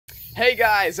Hey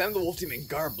guys, I'm the Wolf Team and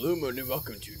Bluemoon, and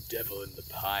welcome to Devil in the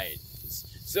Pines.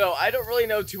 So, I don't really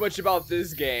know too much about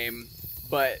this game,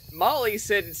 but Molly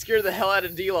said it scared the hell out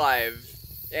of D-Live,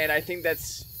 and I think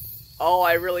that's all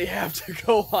I really have to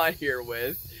go on here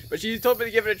with. But she told me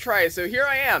to give it a try, so here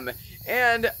I am.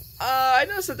 And, I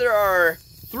noticed that there are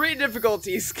 3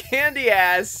 difficulties: Candy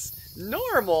Ass,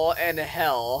 Normal, and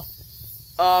Hell.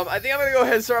 I think I'm gonna go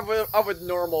ahead and start off with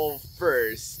Normal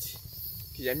first.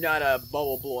 I'm not a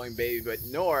bubble-blowing baby, but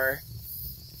nor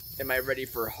am I ready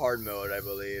for hard mode, I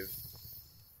believe.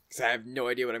 Because I have no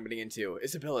idea what I'm getting into.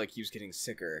 Isabella keeps getting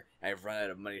sicker. I've run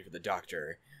out of money for the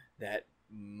doctor. That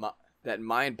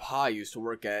my and Pa used to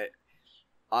work at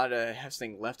ought to have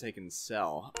something left I can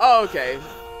sell. Oh, okay.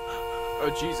 Oh,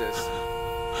 Jesus.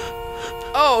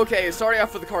 Oh, okay. Starting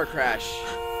off with the car crash.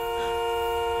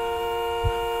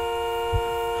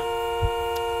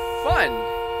 Fun.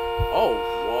 Oh,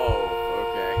 whoa.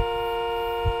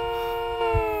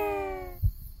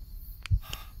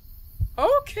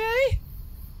 Okay.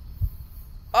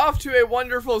 Off to a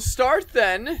wonderful start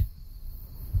then.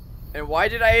 And why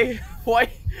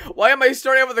am I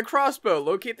starting off with a crossbow?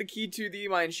 Locate the key to the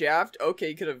mine shaft.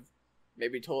 Okay, could have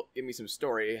maybe give me some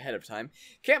story ahead of time.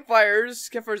 Campfires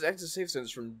act as safe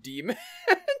zones from demons.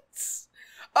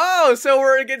 Oh, so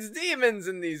we're against demons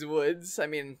in these woods. I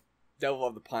mean, Devil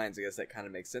of the Pines, I guess that kind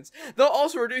of makes sense. They'll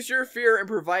also reduce your fear and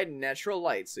provide natural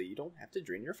light, so you don't have to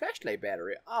drain your flashlight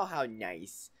battery. Oh, how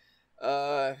nice.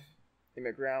 In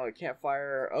the ground, like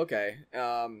campfire. Okay.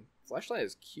 Flashlight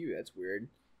is cute. That's weird.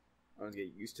 I'm gonna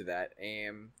get used to that.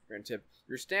 Grand tip: use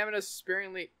your stamina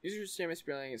sparingly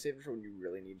and save it for when you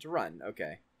really need to run.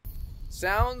 Okay.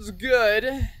 Sounds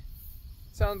good.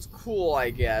 Sounds cool,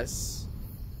 I guess.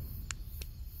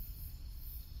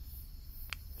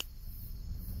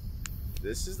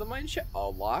 This is the mine shaft. Oh,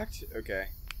 locked. Okay.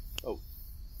 Oh.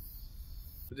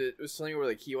 It was telling me where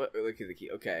the key was. Look at the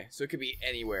key. Okay, so it could be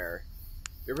anywhere.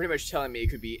 You're pretty much telling me it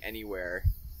could be anywhere.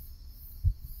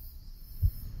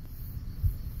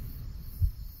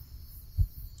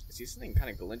 I see something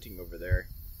kind of glinting over there.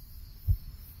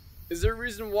 Is there a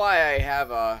reason why I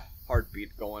have a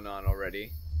heartbeat going on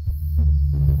already?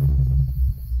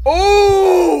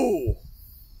 Oh!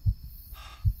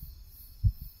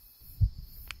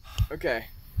 Okay.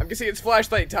 I'm guessing it's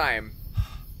flashlight time.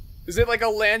 Is it like a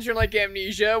lantern like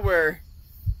Amnesia where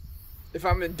if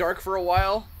I'm in dark for a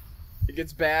while, it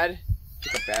gets bad?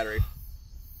 Get the battery.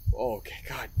 Oh, okay,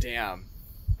 god damn.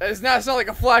 That does not sound like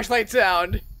a flashlight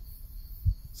sound.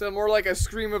 Sound more like a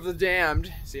scream of the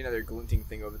damned. See another glinting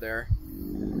thing over there.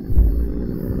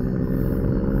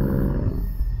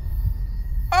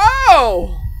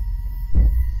 Oh!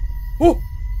 Whoa!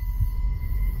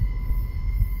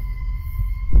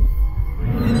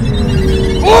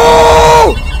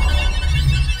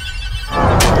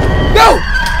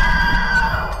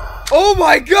 Oh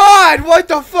my god! What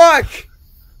the fuck?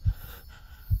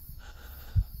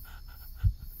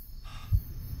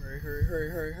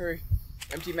 Hurry.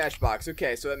 Empty matchbox.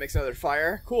 Okay, so that makes another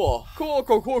fire. Cool. Cool.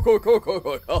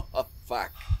 Oh,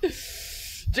 fuck.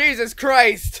 Jesus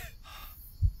Christ!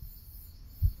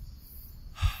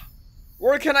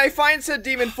 Where can I find said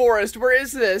demon forest? Where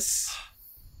is this?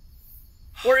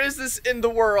 Where is this in the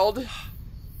world?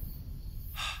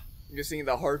 I'm guessing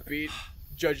the heartbeat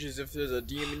judges if there's a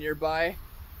demon nearby.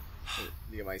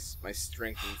 Get my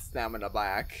strength and stamina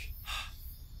back.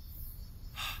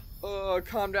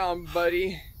 Calm down,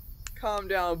 buddy. Calm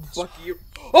down, Bucky.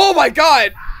 Oh my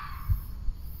god!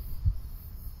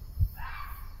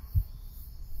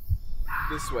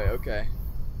 This way, okay.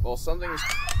 Well, something's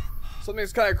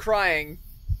kind of crying,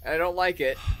 and I don't like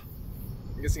it.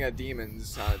 I'm guessing a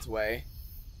demon's on its way.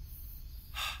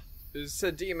 Is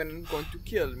a demon going to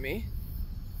kill me?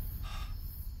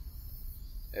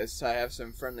 Yes, I have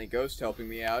some friendly ghost helping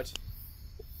me out.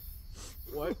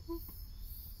 What?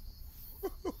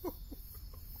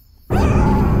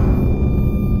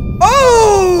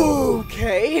 Oh!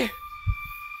 Okay.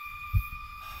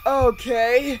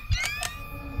 Okay.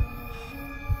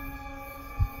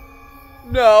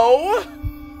 No.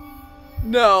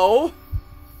 No.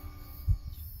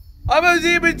 I'm a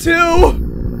demon too!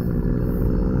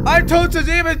 I'm totes a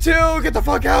demon too! Get the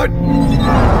fuck out!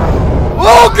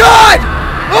 Oh god!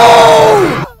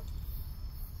 Oh!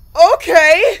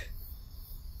 Okay!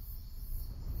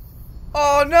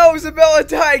 Oh no, Isabella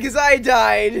died because I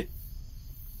died!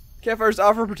 Campfires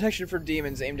offer protection for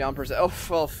demons, aim down person. Oh,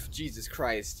 well, Jesus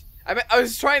Christ. I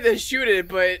was trying to shoot it,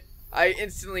 but I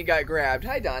instantly got grabbed.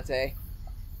 Hi, Dante.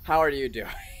 How are you doing?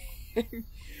 I'm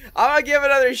gonna give it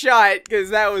another shot, because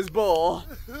that was bull.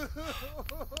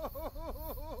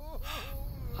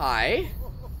 Hi.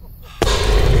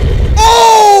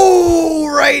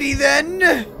 Alrighty then.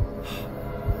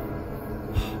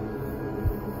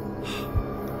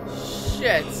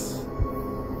 Shit.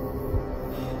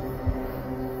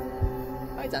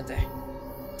 Hi, Dante.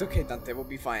 It's okay, Dante. We'll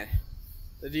be fine.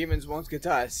 The demons won't get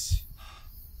us.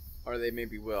 Or they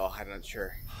maybe will. I'm not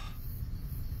sure.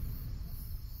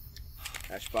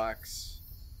 Ashbox.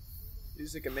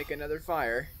 Use it can make another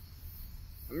fire.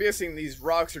 I'm guessing these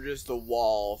rocks are just the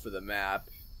wall for the map.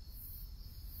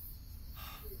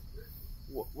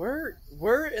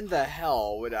 Where in the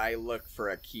hell would I look for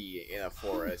a key in a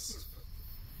forest?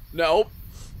 Nope.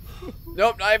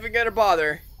 Nope, not even gonna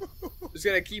bother. Just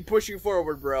gonna keep pushing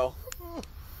forward, bro.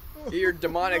 Get your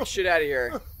demonic shit out of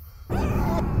here.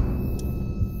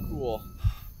 Cool.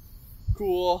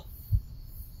 Cool.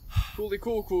 Cooly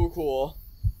cool cool cool.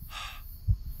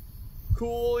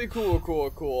 Cooly cool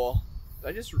cool cool. Did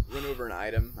I just run over an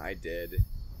item? I did.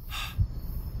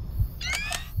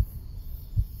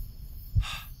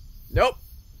 Nope.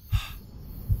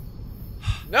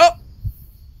 Nope.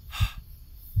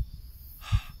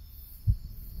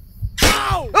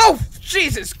 Ow! Oh,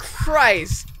 Jesus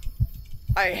Christ!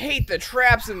 I hate the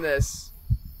traps in this.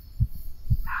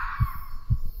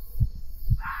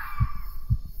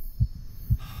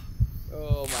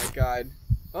 Oh my god.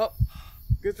 Oh,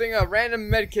 good thing a random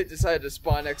medkit decided to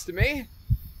spawn next to me.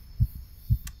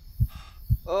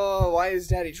 Oh, why is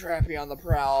Daddy Trappy on the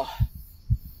prowl?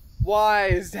 Why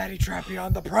is Daddy Trappy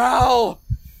on the prowl?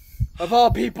 Of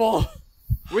all people,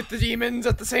 with the demons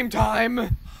at the same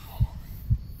time.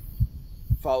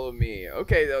 Follow me.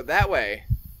 Okay, though, that way.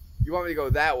 You want me to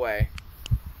go that way?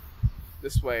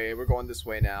 This way. We're going this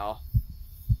way now.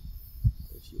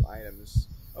 A few items.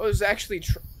 Oh, there's actually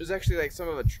like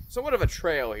somewhat of a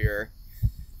trail here.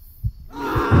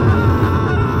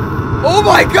 Oh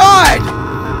my god!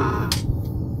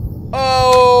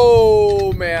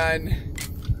 Oh man.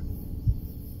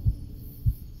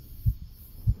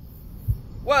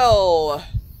 Well,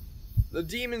 the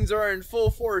demons are in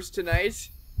full force tonight.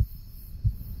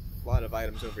 A lot of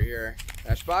items over here.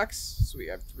 Matchbox. Sweet,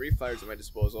 I have 3 fires at my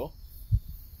disposal.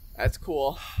 That's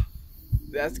cool.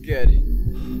 That's good.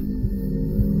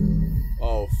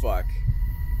 Oh, fuck.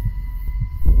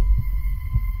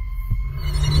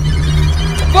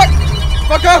 Fuck!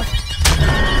 Fuck off!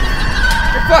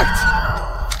 Get fucked!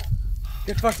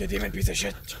 Get fucked, you demon piece of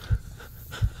shit.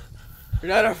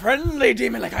 You're not a friendly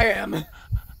demon like I am.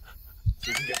 So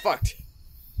you can get fucked.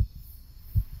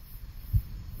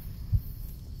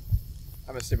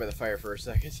 I'm gonna stay by the fire for a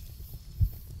second.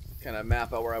 Kind of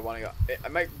map out where I want to go. I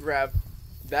might grab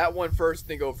that one first,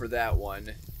 then go for that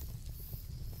one.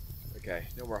 Okay,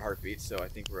 no more heartbeats, so I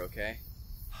think we're okay.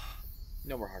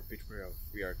 No more heartbeats, we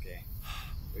are okay.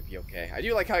 We'll be okay. I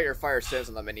do like how your fire says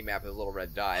on the mini map with a little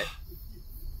red dot.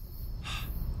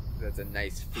 That's a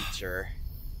nice feature.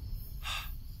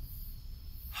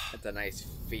 That's a nice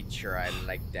feature. I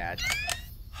like that.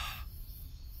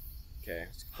 Okay,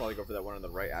 let's probably go for that one on the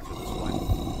right after this one.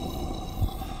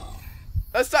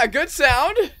 That's not a good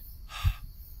sound!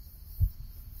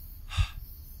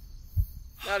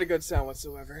 Not a good sound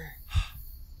whatsoever.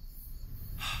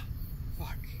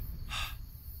 Fuck.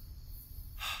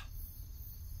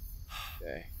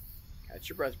 Okay. Catch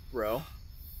your breath, bro.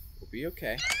 We'll be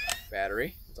okay.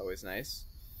 Battery. That's always nice.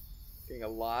 Getting a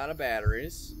lot of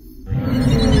batteries.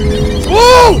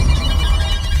 Whoa!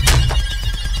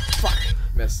 Fuck.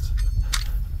 Missed.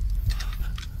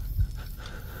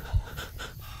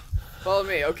 Follow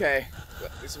me. Okay.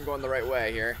 At least I'm going the right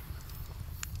way here.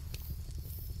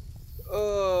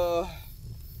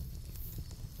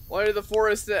 Why did the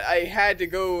forest that I had to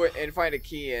go and find a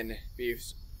key in be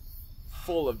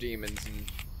full of demons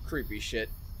and creepy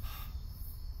shit?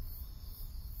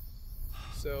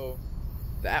 So,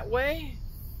 that way?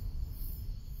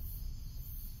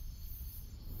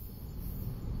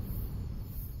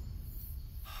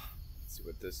 Let's see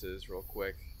what this is real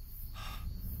quick.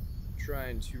 I'm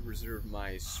trying to reserve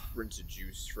my sprint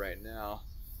juice right now.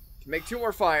 Can make 2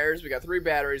 more fires. We got 3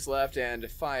 batteries left and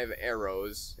 5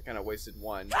 arrows. I kind of wasted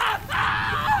 1.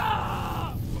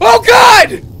 Oh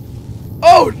god!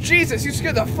 Oh Jesus! You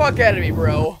scared the fuck out of me,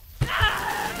 bro.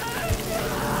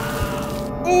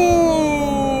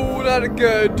 Ooh, not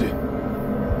good.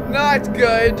 Not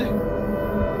good.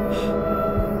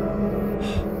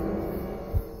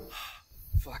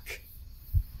 Fuck.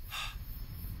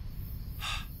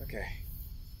 Okay.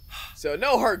 So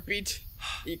no heartbeat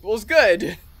equals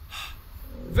good.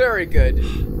 Very good.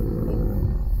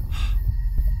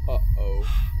 Uh-oh.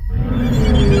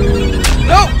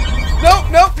 Nope! Nope,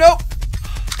 nope, nope!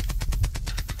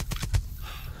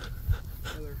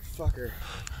 Motherfucker.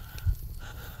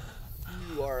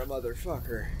 You are a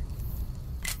motherfucker.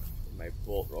 my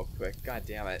bolt real quick. God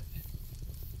damn it.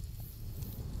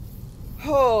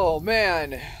 Oh,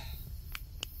 man.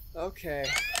 Okay.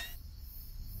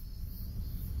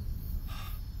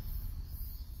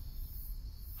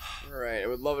 Alright, I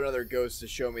would love another ghost to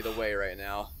show me the way right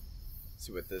now. Let's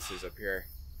see what this is up here.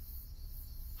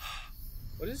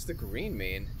 What does the green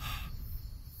mean?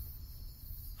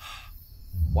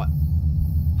 What?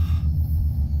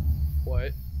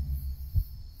 What?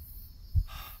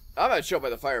 I'm gonna chill by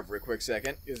the fire for a quick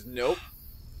second. Cause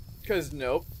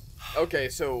nope. Okay,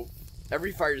 so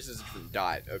every fire is a different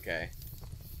dot. Okay.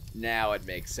 Now it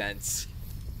makes sense.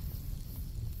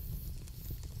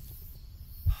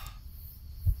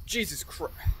 Jesus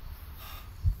Christ.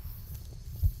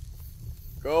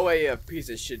 Go away, you piece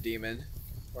of shit demon.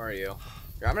 Where are you?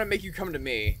 Here, I'm gonna make you come to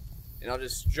me, and I'll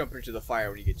just jump into the fire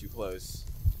when you get too close.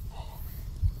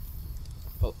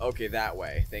 Well, okay, that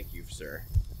way. Thank you, sir.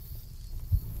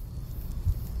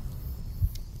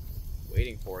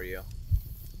 Waiting for you.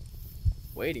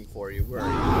 Waiting for you. Where are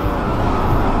you?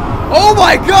 Oh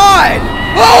my god!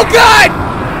 Oh god!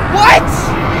 What?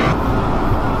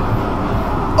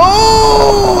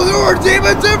 Oh! There were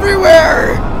demons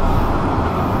everywhere!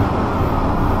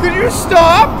 Could you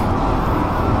stop?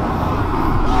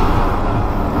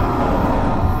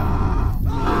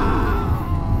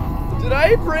 Did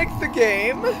I break the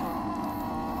game?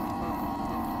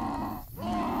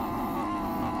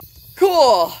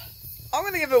 Cool! I'm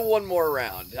gonna give it one more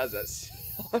round. How's that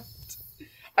sound?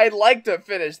 I'd like to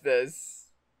finish this.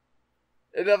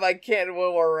 And if I can't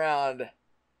one more round,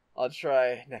 I'll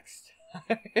try next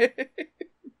time.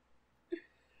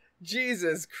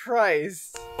 Jesus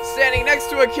Christ. Standing next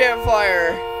to a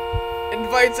campfire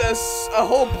invites us a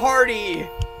whole party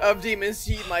of demons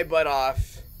to eat my butt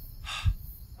off.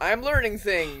 I'm learning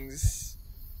things.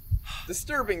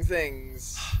 Disturbing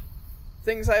things.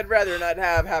 Things I'd rather not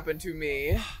have happen to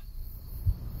me.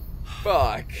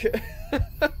 Fuck.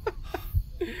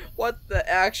 What the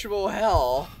actual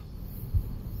hell?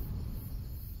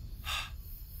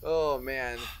 Oh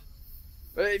man.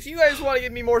 But if you guys want to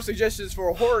give me more suggestions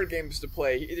for horror games to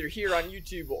play, either here on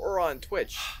YouTube or on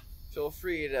Twitch, feel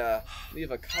free to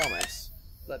leave a comment.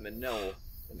 Let me know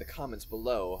in the comments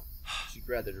below.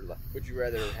 Would you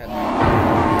rather have...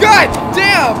 God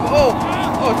damn! Oh,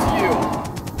 it's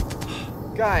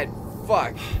you. God,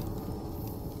 fuck.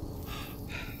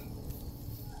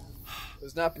 I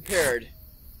was not prepared.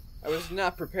 I was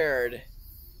not prepared.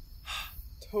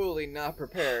 Totally not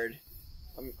prepared.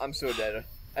 I'm so dead.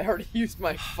 I already used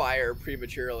my fire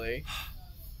prematurely.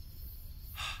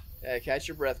 Yeah, catch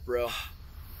your breath, bro.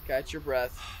 Catch your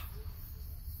breath.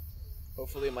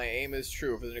 Hopefully my aim is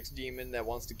true for the next demon that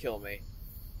wants to kill me.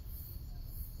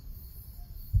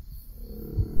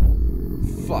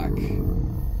 Fuck.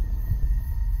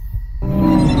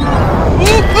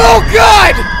 Oh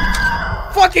god!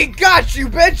 Fucking got you,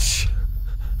 bitch!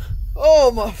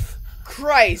 Oh my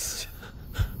Christ.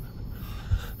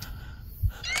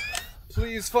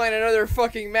 Please find another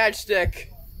fucking matchstick.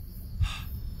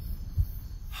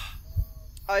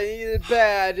 I need it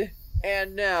bad,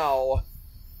 and now.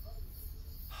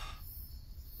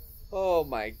 Oh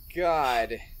my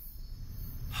god.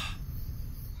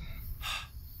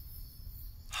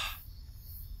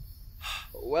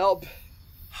 Welp.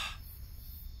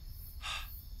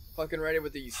 Fucking ready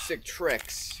with these sick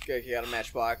tricks. Okay, got a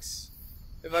matchbox.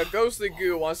 If a ghostly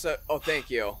goo wants to... Oh, thank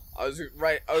you. I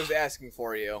was asking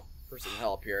for you. For some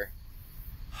help here.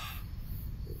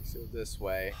 So this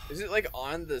way. Is it like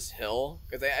on this hill?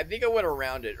 Because I think I went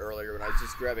around it earlier when I was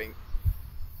just grabbing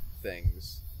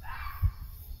things.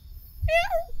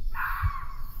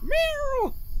 Meow!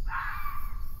 Meow!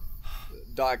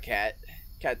 Dog cat.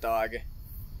 Cat dog.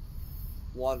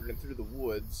 Wandering through the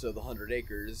woods of the 100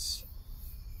 acres.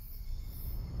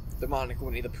 Demonic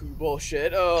Winnie the Pooh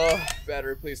bullshit. Oh,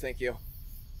 battery, please, thank you.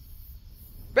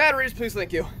 Batteries, please,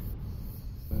 thank you.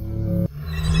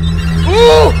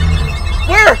 Ooh!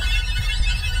 Where?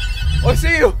 Oh, I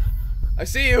see you! I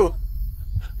see you!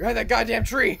 You're behind that goddamn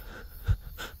tree!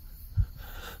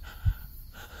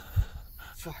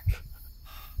 Fuck.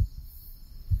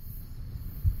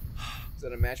 Is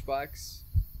that a matchbox?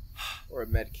 Or a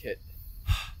med kit?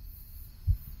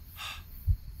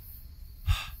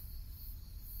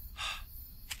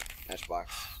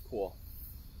 Matchbox. Cool.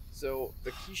 So,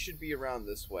 the key should be around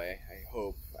this way. I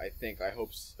hope. I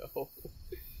hope so.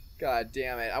 God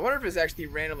damn it. I wonder if it's actually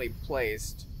randomly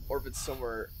placed, or if it's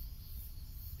somewhere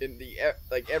in the,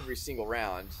 like, every single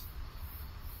round.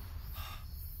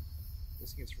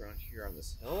 This gets around here on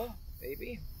this hill?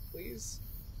 Maybe? Please?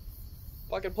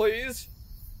 Fucking please?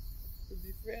 Would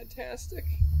be fantastic.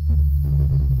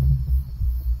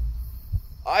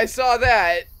 I saw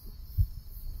that.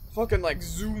 Fucking like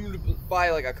zoomed by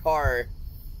like a car.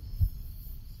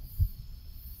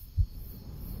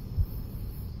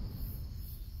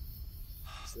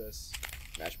 What's this?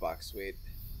 Matchbox, sweet.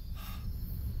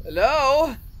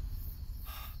 Hello?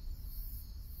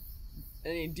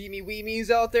 Any deemy weemies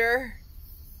out there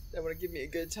that want to give me a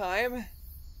good time?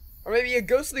 Or maybe a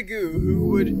ghostly goo who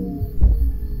would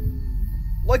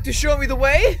like to show me the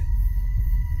way?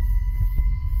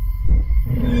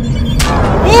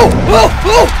 Oh! Oh!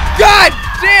 Oh! God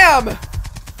damn!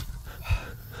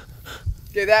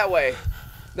 Okay, that way.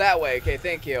 That way. Okay,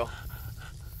 thank you.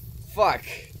 Fuck.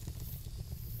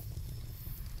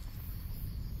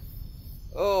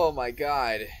 Oh my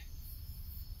god.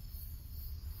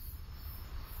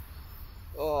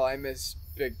 Oh, I missed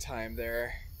big time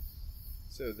there.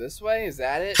 So this way? Is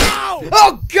that it? Ow!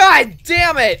 Oh god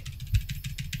damn it!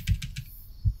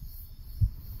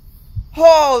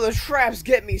 Oh, the traps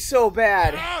get me so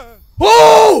bad.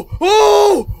 Oh!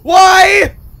 Oh!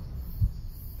 Why?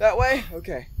 That way?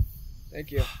 Okay.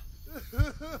 Thank you.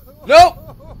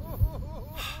 Nope!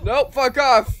 Nope, fuck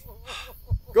off.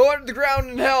 Go under the ground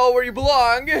in hell where you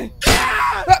belong.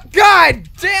 God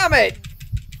damn it!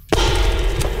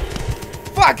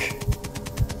 Fuck!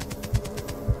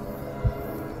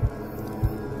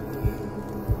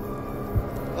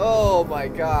 Oh my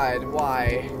god,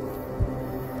 why?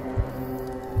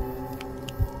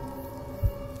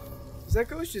 Is that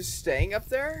ghost just staying up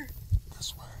there?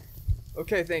 This way.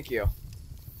 Okay, thank you.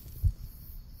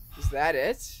 Is that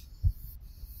it?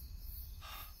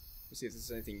 Let's see if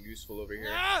there's anything useful over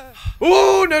here.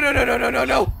 Oh no no no no no no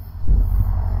no!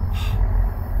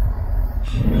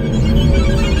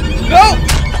 No!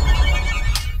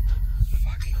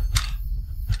 Fuck.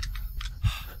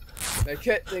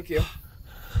 Medkit, thank you.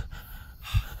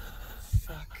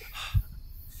 Fuck.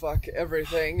 Fuck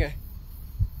everything.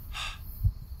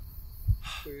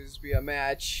 Please be a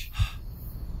match.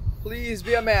 Please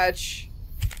be a match.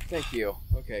 Thank you.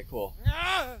 Okay, cool.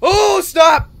 Oh,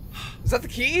 stop! Is that the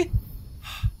key?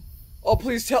 Oh,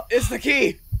 please tell. It's the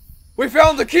key! We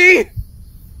found the key!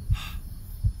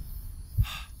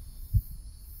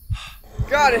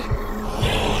 Got it.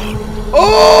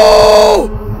 Oh!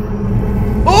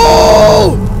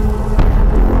 Oh!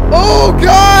 Oh,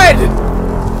 God!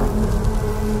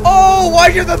 Oh, why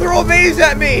did they throw a maze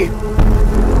at me?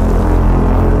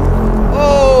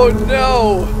 Oh,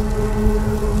 no.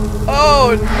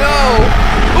 Oh, no.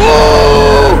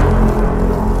 Oh!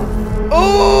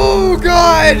 Oh,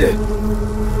 God!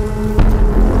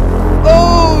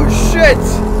 Oh, shit!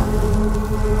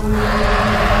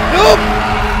 Nope!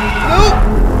 Nope!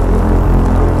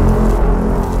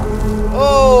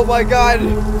 Oh, my God.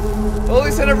 Well, at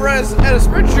least I never ran out of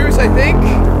sprint juice, I think.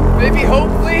 Maybe,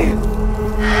 hopefully.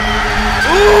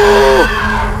 Ooh!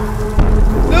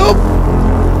 Nope!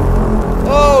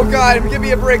 Oh, God, give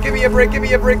me a break, give me a break, give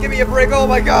me a break, give me a break. Oh,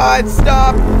 my God,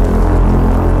 stop!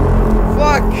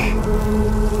 Fuck!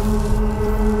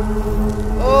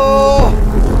 Oh!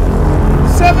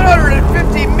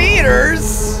 750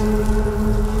 meters?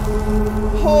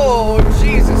 Oh,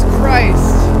 Jesus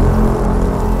Christ.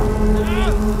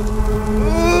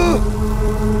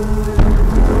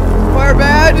 Fire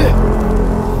bad.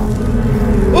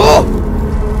 Oh!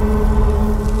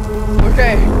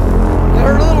 Okay. That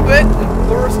hurt a little bit,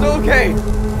 but we're still okay.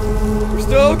 We're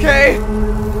still okay.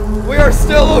 We are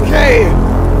still okay.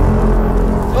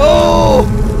 Oh!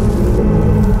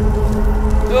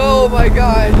 Oh my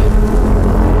God.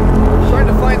 I'm trying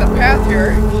to find the path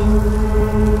here.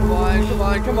 Come on, come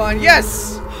on, come on.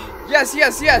 Yes! Yes,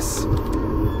 yes, yes!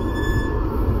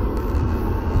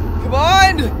 Come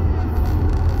on!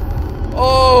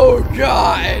 Oh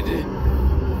God!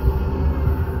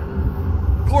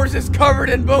 Of course it's covered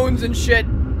in bones and shit.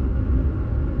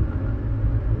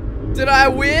 Did I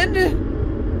win?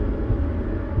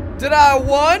 Did I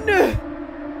won?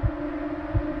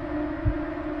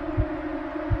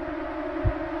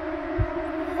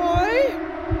 Why?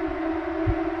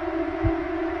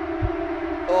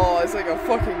 Oh, it's like a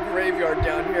fucking graveyard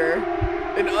down here.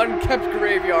 An unkept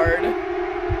graveyard.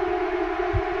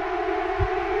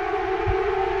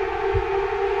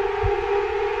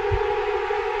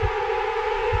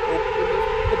 Open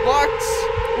the box.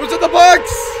 What's in the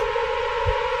box?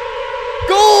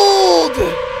 Gold!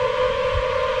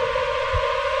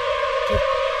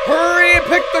 Hurry and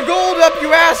pick the gold up,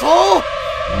 you asshole!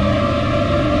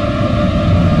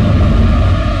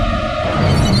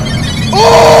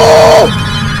 Oh!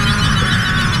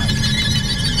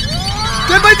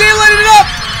 Get my daylight it up!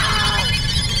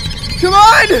 Come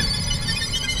on!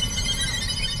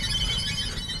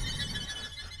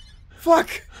 Fuck!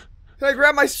 Can I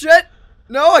grab my shit?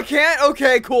 No, I can't?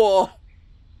 Okay, cool.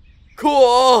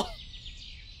 Cool.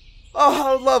 Oh,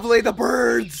 how lovely, the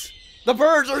birds. The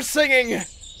birds are singing.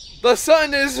 The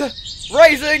sun is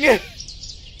rising.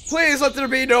 Please let there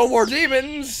be no more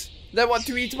demons that want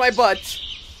to eat my butt.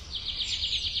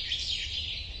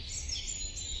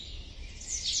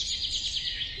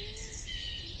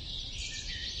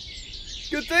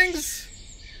 Good things?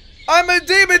 I'm a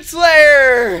demon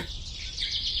slayer!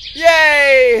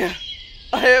 Yay!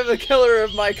 I am the killer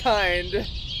of my kind.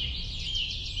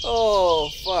 Oh,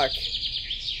 fuck.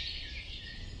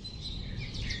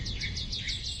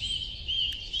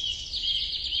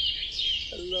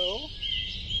 Hello?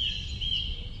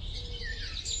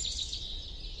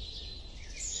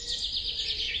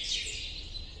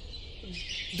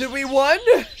 Did we won?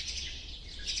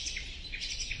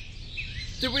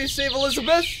 Did we save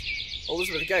Elizabeth?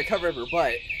 Elizabeth got a cover of her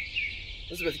butt.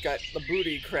 Elizabeth got the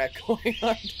booty crack going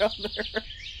on down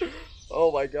there.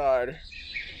 Oh my god.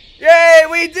 Yay,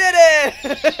 we did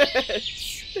it!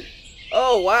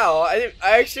 Oh wow, I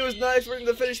actually was not expecting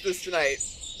to finish this tonight.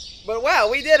 But wow,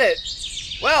 we did it!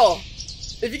 Well,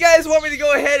 if you guys want me to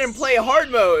go ahead and play hard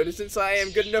mode, since I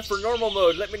am good enough for normal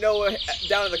mode, let me know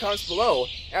down in the comments below.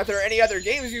 And if there are any other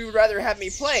games you would rather have me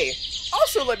play,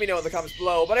 also let me know in the comments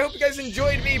below. But I hope you guys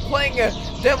enjoyed me playing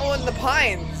Devil in the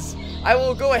Pines. I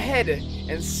will go ahead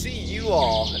and see you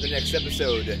all in the next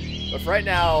episode. But for right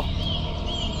now,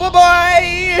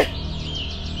 bye-bye!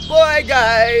 Bye,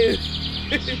 guys!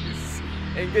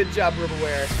 And good job,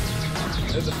 Riverware.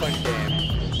 It was a fun game.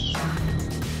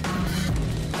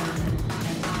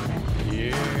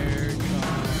 Here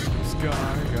comes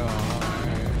Garuku.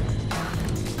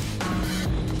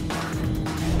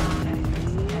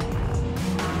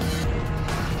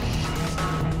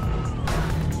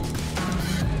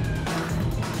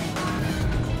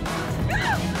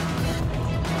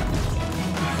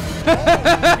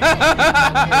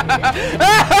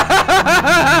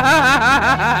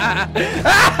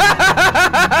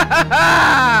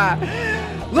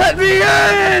 Let me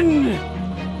in!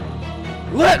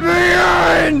 Let me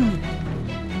in!